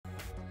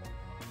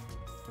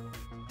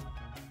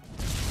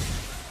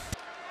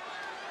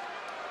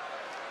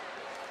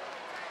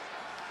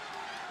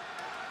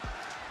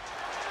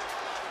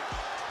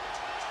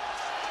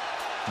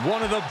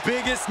One of the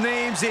biggest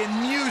names in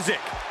music,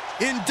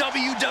 in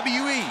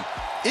WWE,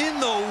 in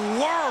the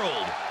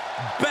world,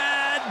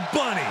 Bad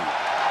Bunny.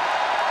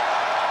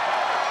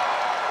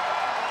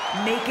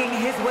 Making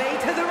his way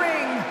to the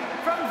ring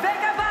from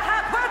Vega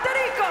Baja, Puerto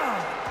Rico,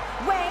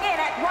 weighing in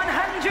at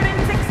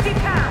 160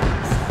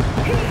 pounds,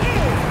 he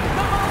is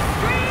the most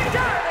streamed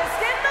artist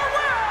in the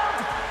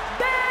world,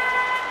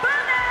 Bad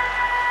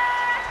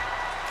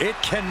Bunny! It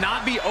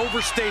cannot be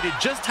overstated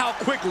just how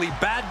quickly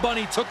Bad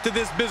Bunny took to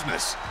this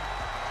business.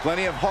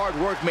 Plenty of hard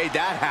work made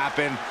that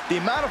happen. The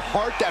amount of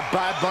heart that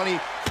Bad Bunny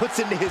puts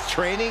into his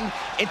training,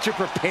 into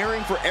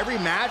preparing for every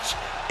match,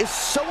 is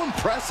so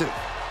impressive.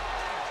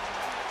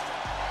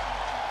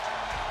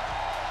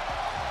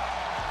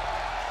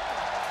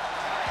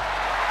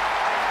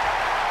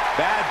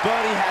 Bad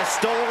Bunny has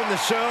stolen the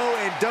show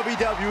in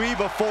WWE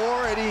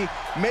before, and he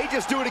may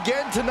just do it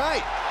again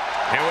tonight.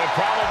 And we'll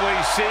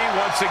probably see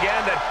once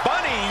again that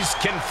bunnies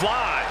can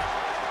fly.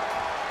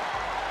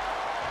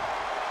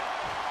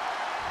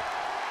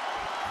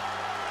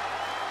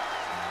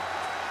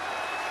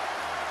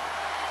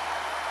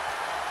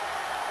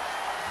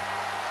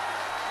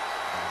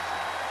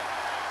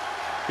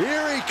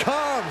 Here he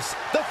comes,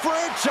 the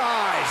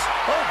franchise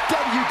of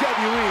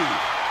WWE.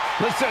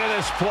 Listen to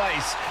this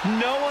place.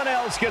 No one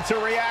else gets a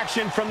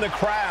reaction from the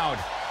crowd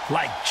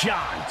like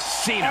John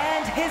Cena.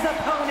 And his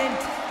opponent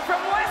from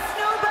West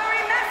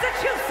Newbury,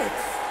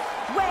 Massachusetts,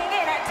 weighing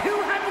in at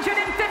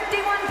 251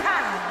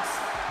 pounds,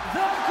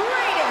 the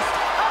greatest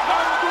of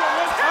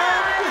all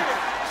time,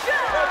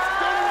 John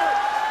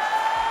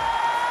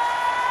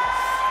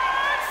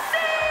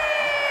Cena!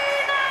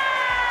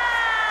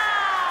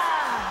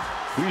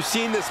 We've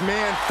seen this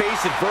man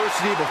face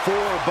adversity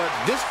before, but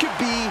this could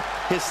be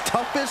his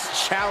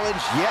toughest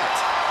challenge yet.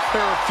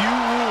 There are few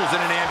rules in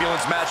an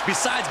ambulance match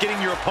besides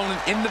getting your opponent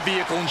in the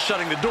vehicle and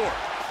shutting the door.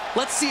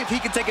 Let's see if he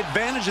can take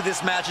advantage of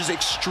this match's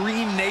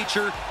extreme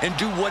nature and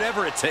do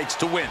whatever it takes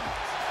to win.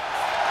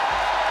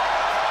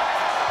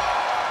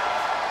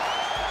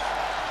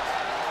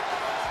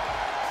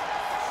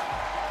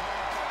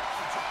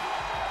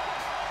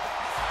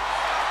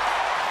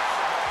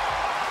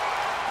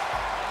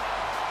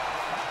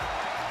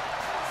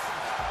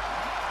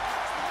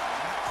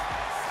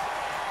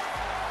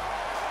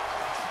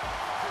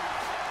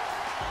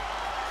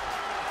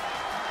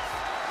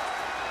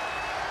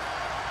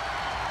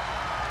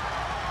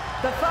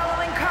 The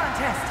following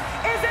contest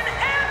is an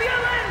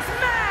ambulance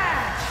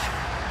match!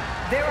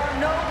 There are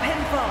no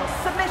pinfalls,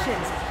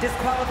 submissions,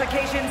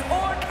 disqualifications,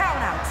 or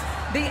countouts.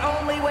 The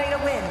only way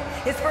to win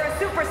is for a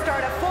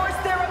superstar to force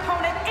their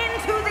opponent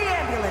into the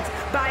ambulance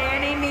by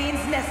any means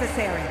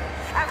necessary.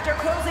 After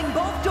closing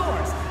both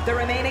doors, the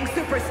remaining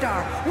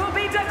superstar will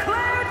be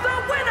declared the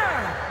winner!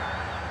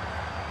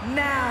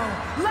 Now,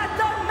 let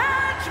the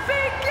match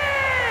begin!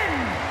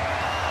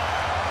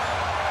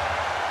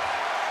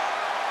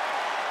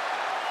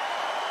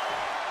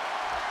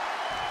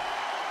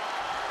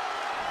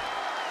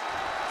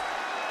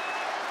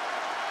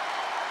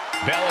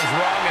 Bell is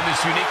rung and this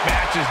unique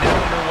match is now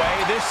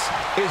underway. This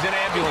is an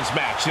ambulance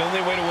match. The only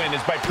way to win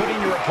is by putting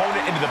your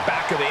opponent into the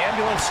back of the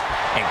ambulance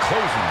and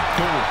closing the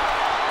door.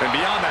 And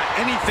beyond that,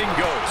 anything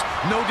goes.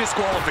 No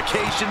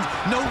disqualifications,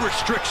 no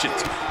restrictions.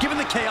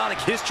 Given the chaotic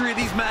history of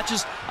these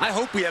matches, I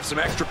hope we have some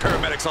extra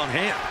paramedics on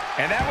hand.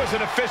 And that was an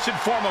efficient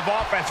form of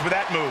offense for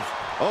that move.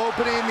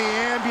 Opening the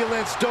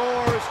ambulance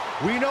doors.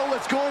 We know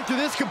what's going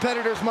through this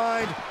competitor's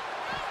mind.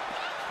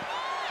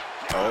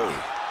 Oh.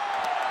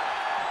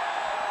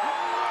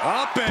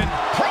 Up and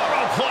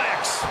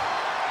Protoplex.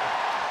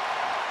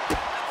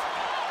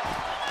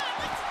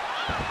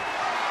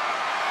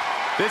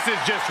 This is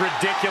just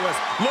ridiculous.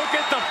 Look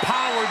at the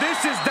power.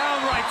 This is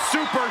downright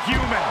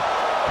superhuman.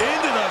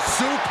 Into the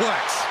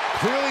suplex.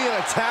 Clearly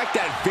an attack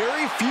that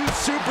very few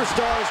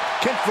superstars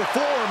can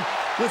perform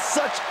with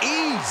such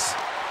ease.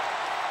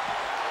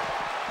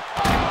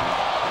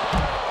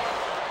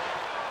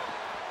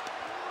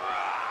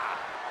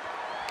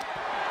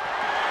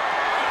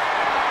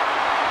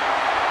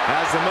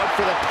 Has him up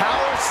for the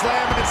power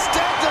slam and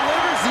instead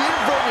delivers the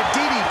inverted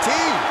DDT.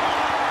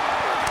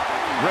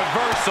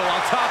 Reversal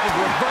on top of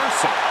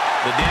reversal.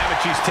 The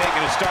damage he's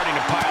taken is starting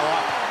to pile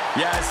up.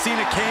 Yeah,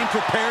 Cena came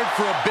prepared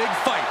for a big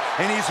fight,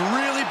 and he's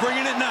really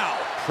bringing it now.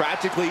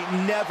 Practically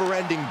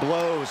never-ending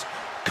blows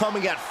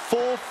coming at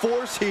full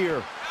force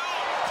here.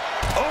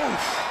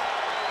 Oof.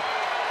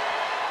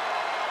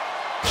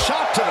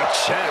 Shot to the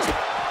chest.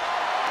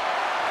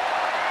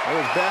 What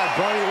is Bad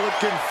Bunny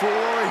looking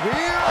for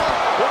here?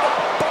 With a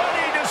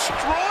Bunny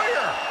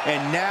Destroyer.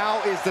 And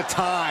now is the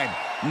time.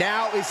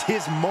 Now is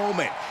his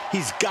moment.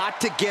 He's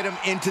got to get him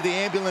into the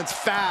ambulance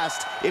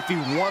fast if he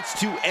wants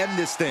to end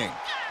this thing.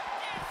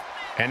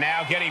 And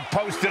now getting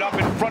posted up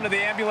in front of the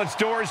ambulance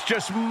doors,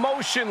 just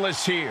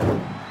motionless here.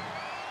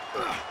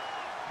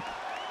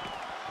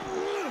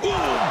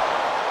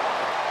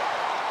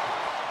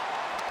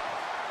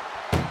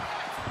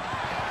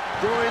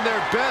 Doing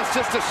their best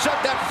just to shut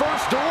that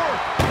first door.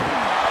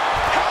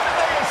 How did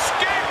they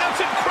escape? That's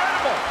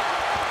incredible.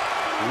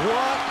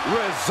 What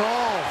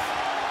resolve.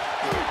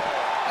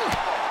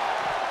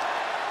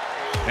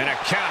 And a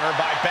counter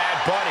by Bad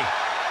Bunny.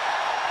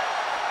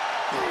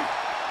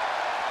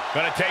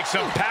 Gonna take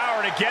some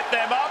power to get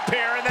them up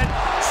here, and then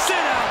Sit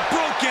out,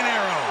 broken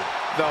arrow.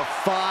 The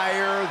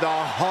fire, the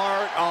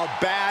heart of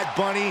Bad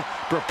Bunny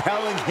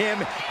propelling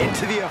him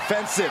into the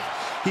offensive.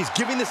 He's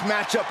giving this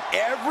matchup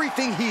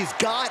everything he's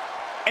got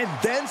and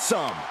then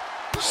some.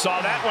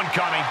 Saw that one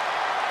coming.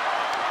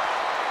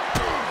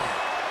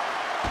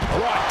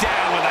 Brought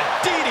down with a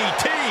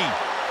DDT.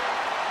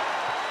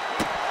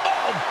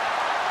 Oh.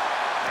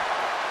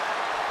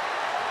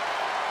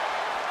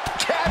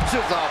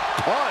 Catches a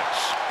punch.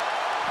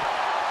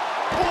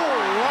 Oh,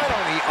 right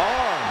on the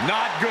arm.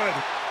 Not good.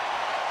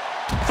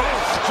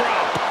 Fist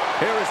drop.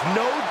 There is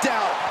no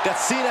doubt that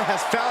Cena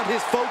has found his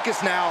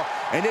focus now,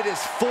 and it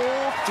is full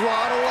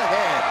throttle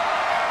ahead.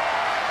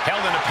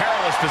 Held in a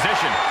perilous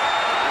position.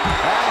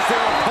 Has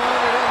their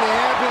opponent in the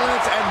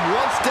ambulance and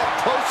one step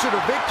closer to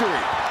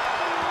victory.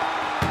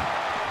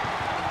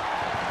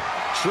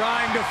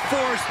 Trying to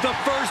force the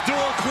first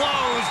door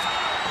closed.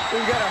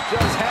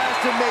 Just has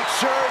to make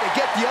sure to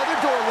get the other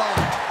door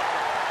locked.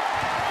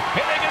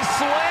 And they can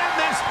slam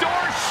this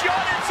door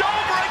shut. It's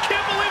over. I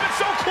can't believe it's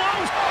so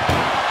close.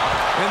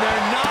 And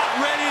they're not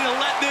ready to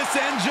let this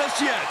end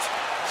just yet.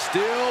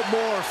 Still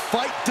more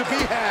fight to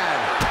be had.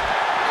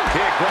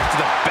 Kick right to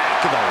the back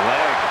of the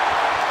leg.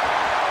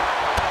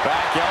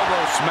 Back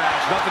elbow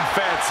smash, nothing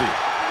fancy.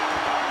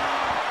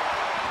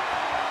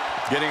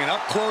 Getting an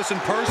up-close and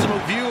personal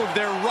view of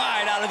their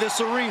ride out of this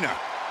arena.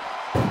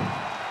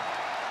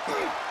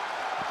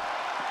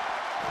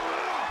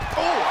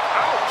 Oh,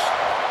 ouch!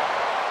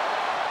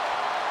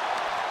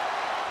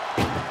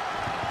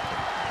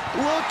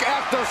 Look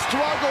at the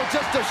struggle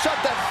just to shut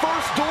that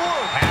first door.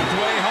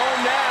 Halfway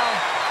home now.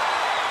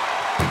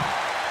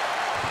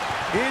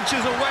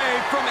 Inches away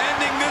from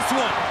ending this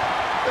one.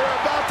 They're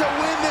about to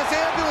win this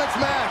ambulance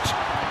match.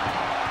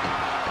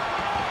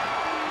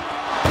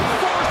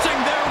 Forcing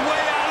their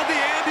way out of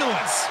the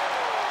ambulance.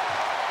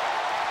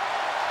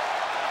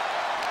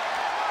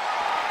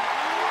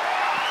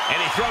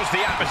 And he throws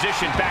the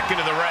opposition back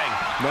into the ring.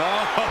 No,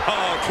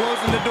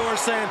 closing the door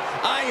saying,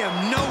 I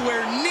am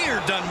nowhere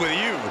near done with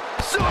you.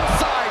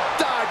 Suicide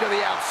dive to the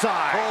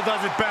outside. Cole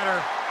does it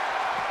better.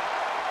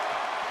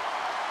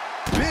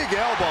 Big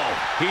elbow.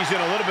 He's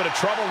in a little bit of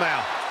trouble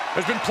now.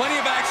 There's been plenty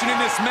of action in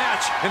this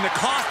match, and the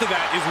cost of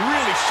that is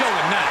really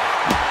showing now.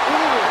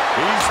 Ooh.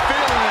 He's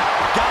feeling it.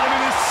 Got him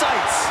in his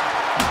sights.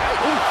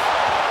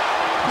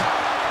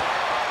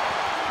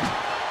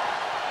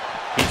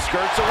 He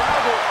skirts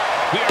around it.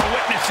 We are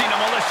witnessing a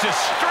malicious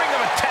string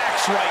of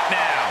attacks right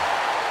now.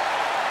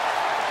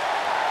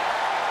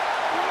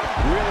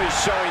 Really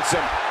showing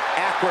some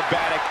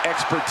acrobatic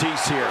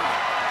expertise here.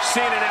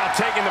 Cena now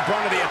taking the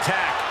brunt of the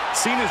attack.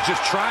 Cena's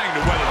just trying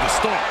to weather the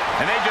storm.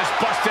 And they just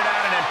busted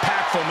out an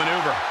impactful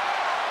maneuver.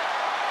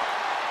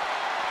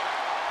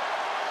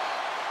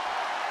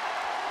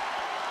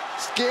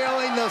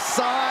 Scaling the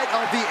side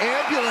of the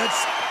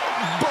ambulance,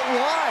 but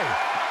why?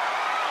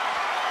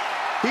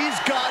 He's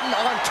gotten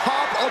on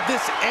top of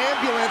this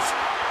ambulance.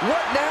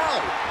 What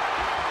now?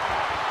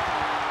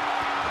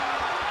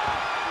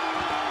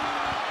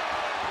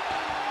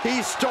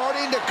 He's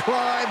starting to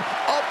climb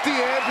up the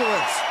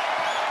ambulance.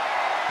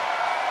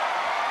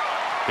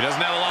 He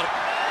doesn't have a lot of...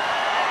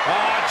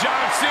 Oh,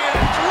 John Cena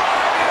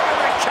driving into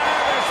the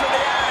canvas for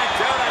the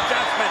attitude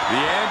adjustment.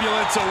 The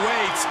ambulance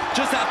awaits.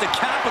 Just have to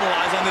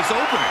capitalize on this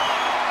opening.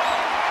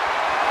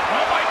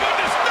 Oh, my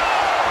goodness, no!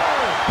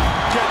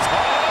 Gets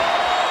hard.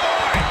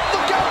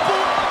 Look out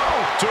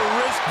below! To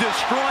risk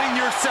destroying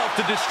yourself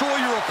to destroy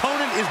your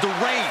opponent is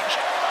deranged.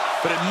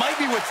 But it might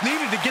be what's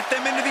needed to get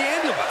them into the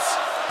ambulance.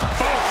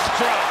 False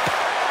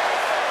drop.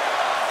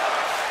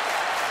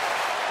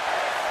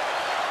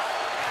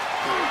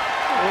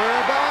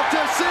 We're about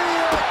to see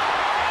it.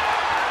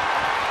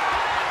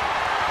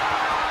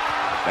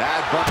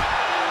 Bad Bunny.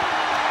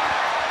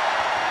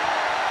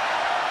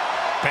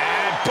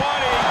 Bad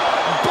Bunny.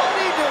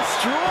 Bunny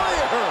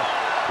Destroyer.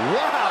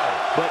 Wow.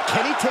 But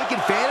can he take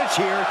advantage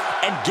here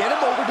and get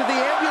him over to the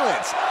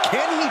ambulance?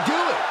 Can he do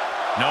it?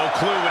 No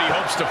clue what he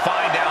hopes to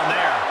find down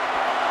there.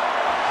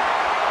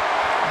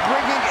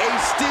 Bringing a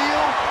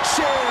steel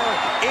chair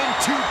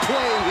into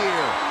play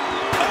here.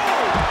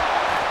 Oh!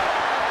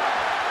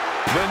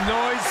 The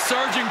noise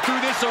surging through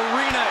this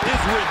arena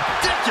is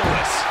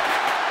ridiculous.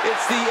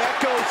 It's the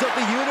echoes of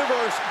the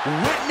universe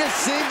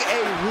witnessing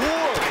a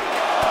war.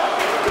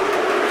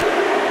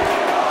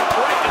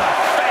 Right in the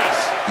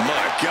face.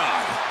 My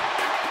God.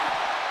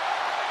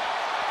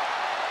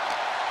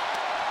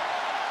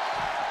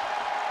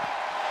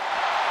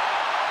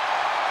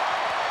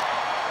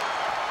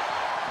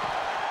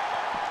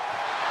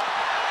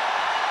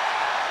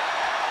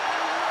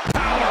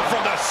 Power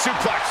from the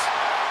suplex.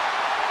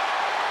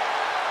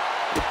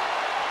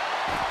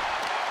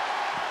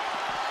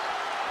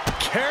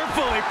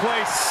 Carefully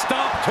placed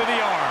stomp to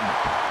the arm.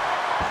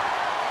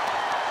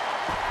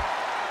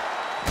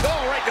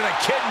 Oh, right to the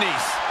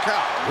kidneys.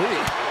 Golly.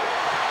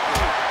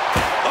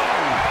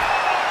 Oh.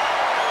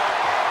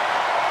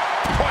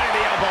 Point of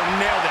the elbow,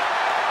 nailed it.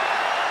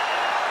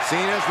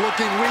 Cena's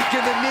looking weak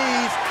in the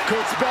knees.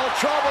 Could spell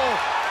trouble.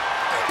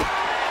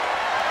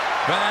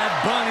 Bad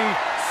Bunny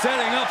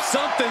setting up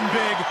something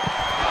big.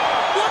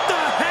 What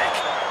the heck?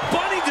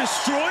 Bunny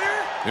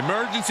Destroyer?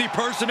 Emergency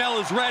personnel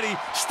is ready.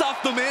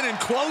 Stuff them in and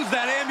close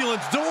that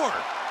ambulance door.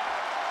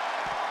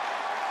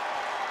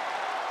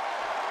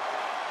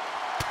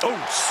 Oh,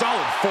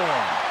 solid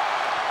form.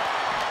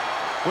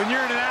 When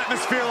you're in an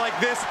atmosphere like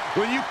this,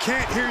 when you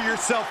can't hear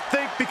yourself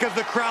think because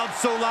the crowd's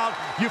so loud,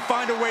 you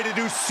find a way to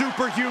do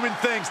superhuman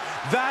things.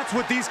 That's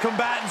what these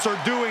combatants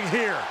are doing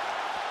here.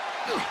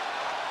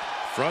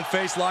 Front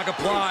face lock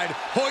applied,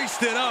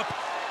 hoisted up,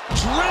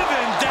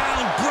 driven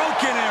down,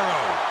 broken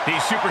arrow.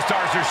 These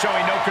superstars are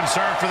showing no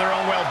concern for their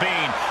own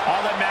well-being.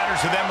 All that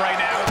matters to them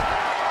right now.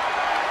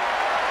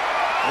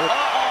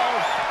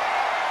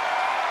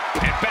 Uh-oh.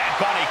 And Bad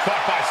Bunny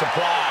caught by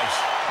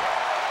surprise.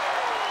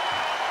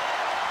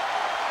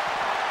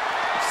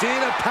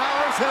 Cena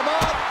powers him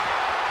up.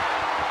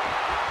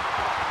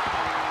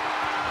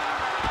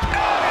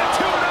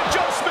 Attitude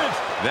adjustment.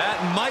 That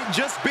might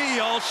just be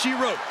all she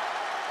wrote.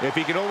 If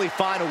he can only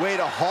find a way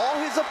to haul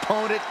his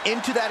opponent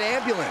into that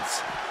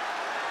ambulance.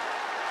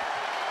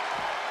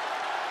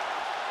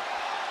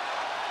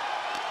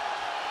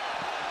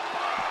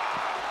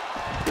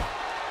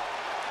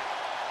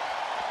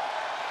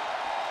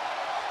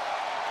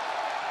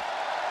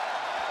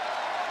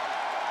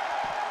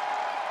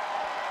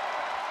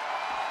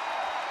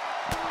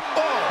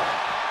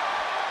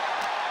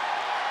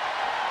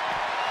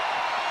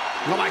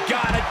 Oh my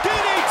God, a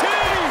DDT!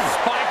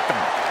 Spiked him.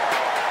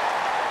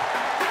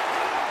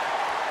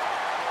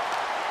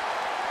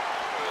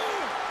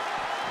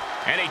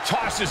 And he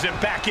tosses him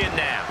back in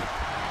now.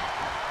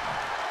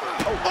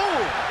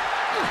 Oh!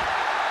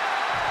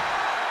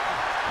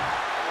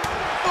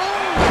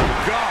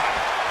 God.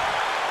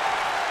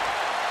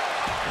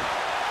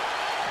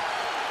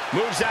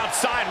 Moves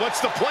outside. What's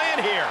the plan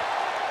here?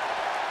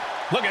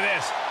 Look at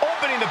this.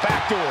 Opening the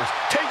back doors.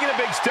 Taking a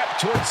big step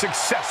towards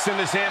success in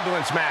this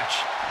ambulance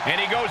match. And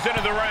he goes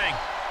into the ring.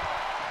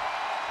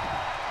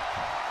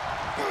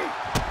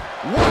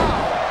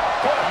 Wow!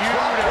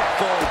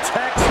 Beautiful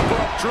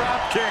textbook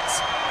drop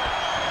kicks.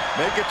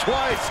 Make it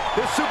twice.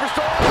 This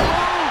superstar on the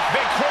move.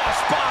 Big cross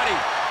body.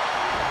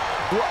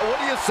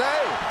 What do you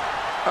say?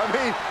 I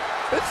mean,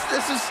 this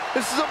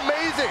is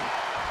amazing.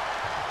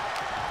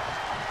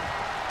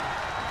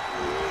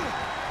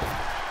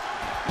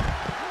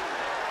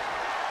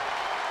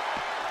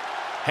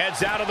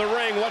 Heads out of the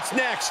ring. What's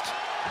next?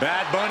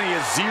 Bad Bunny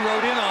is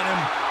zeroed in on him.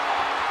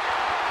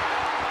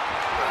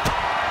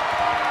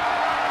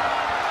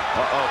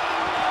 Uh-oh.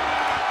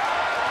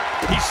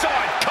 He saw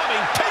it coming,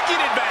 taking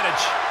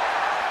advantage.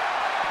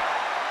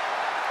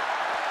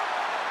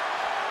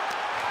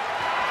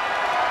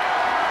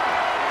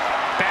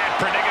 Bad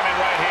predicament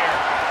right here.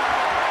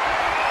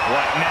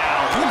 What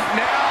now?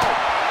 Now!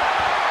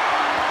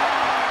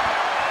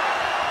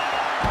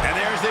 And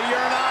there's the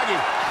Uranagi.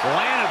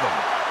 Landed them.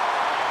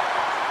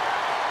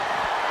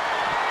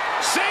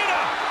 Cena!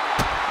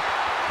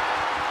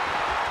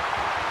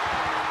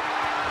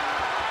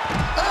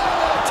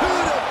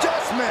 Attitude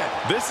adjustment.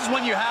 This is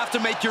when you have to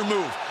make your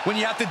move. When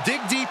you have to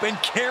dig deep and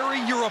carry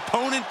your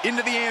opponent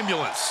into the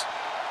ambulance.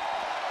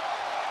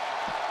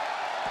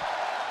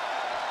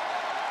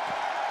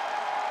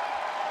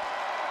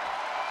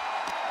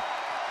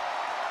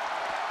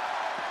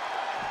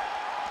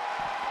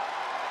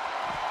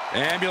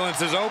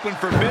 Ambulance is open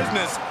for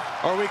business.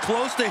 Are we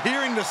close to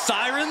hearing the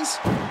sirens?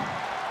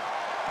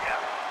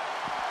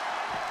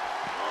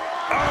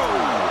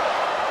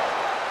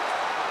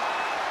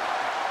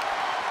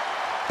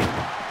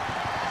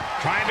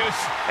 Trying to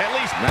at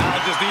least... Now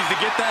just needs to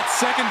get that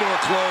second door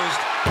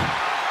closed.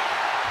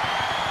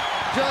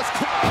 Just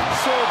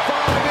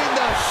surviving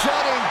the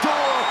shutting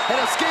door and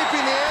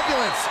escaping the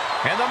ambulance.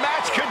 And the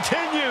match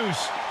continues.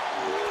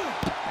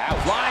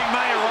 Flying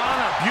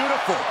Majorana,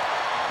 beautiful.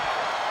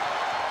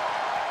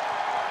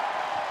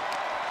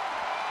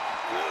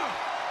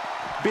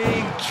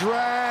 Being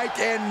dragged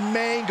and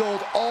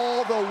mangled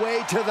all the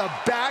way to the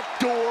back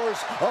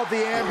doors of the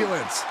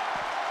ambulance.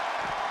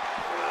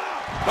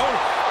 Oh!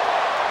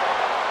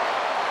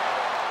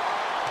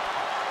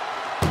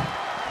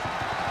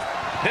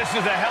 This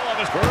is a hell of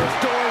a...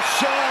 First door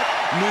shut.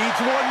 Needs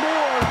one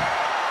more.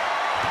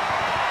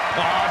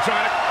 Oh,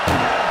 trying to...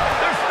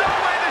 There's no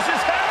way this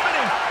is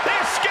happening. They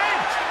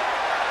escaped.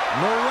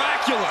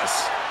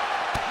 Miraculous.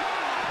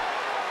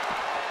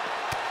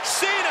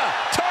 Cena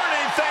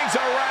turning things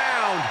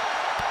around.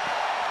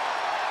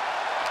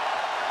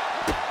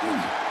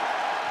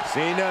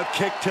 Cena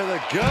kick to the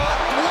gut.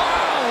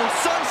 Wow!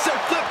 Sunset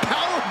flip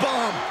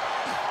powerbomb.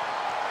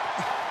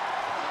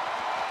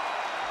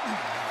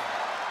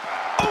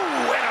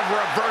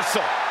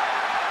 Reversal.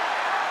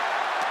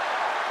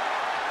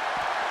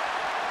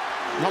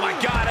 Oh my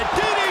God, a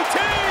DDT!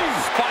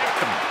 Spiked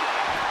them.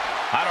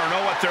 I don't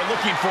know what they're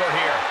looking for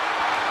here.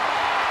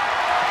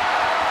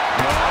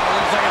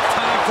 Looks like it's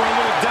time for a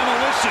little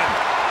demolition.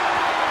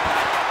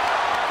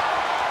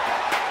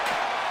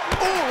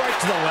 Oh, right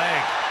to the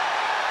leg.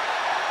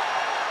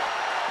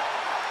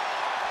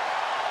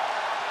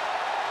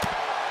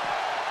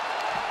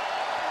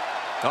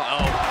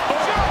 Uh-oh.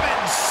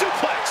 German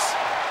suplex.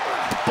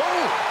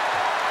 Boom.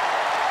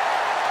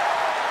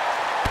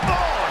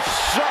 Oh,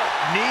 sharp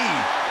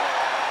knee.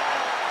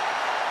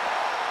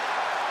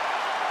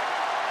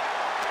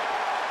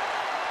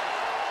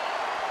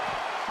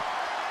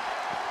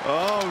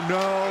 Oh,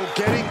 no.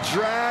 Getting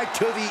dragged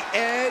to the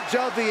edge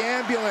of the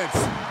ambulance.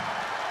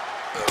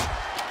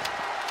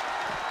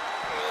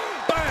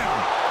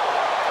 Bam!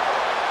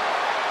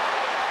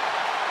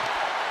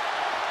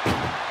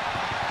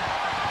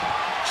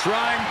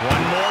 Trying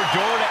one more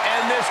door to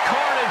end this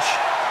carnage.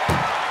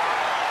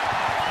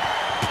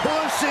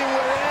 Pushing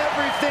with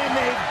everything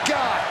they've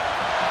got.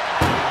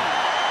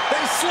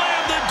 They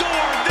slam the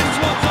door.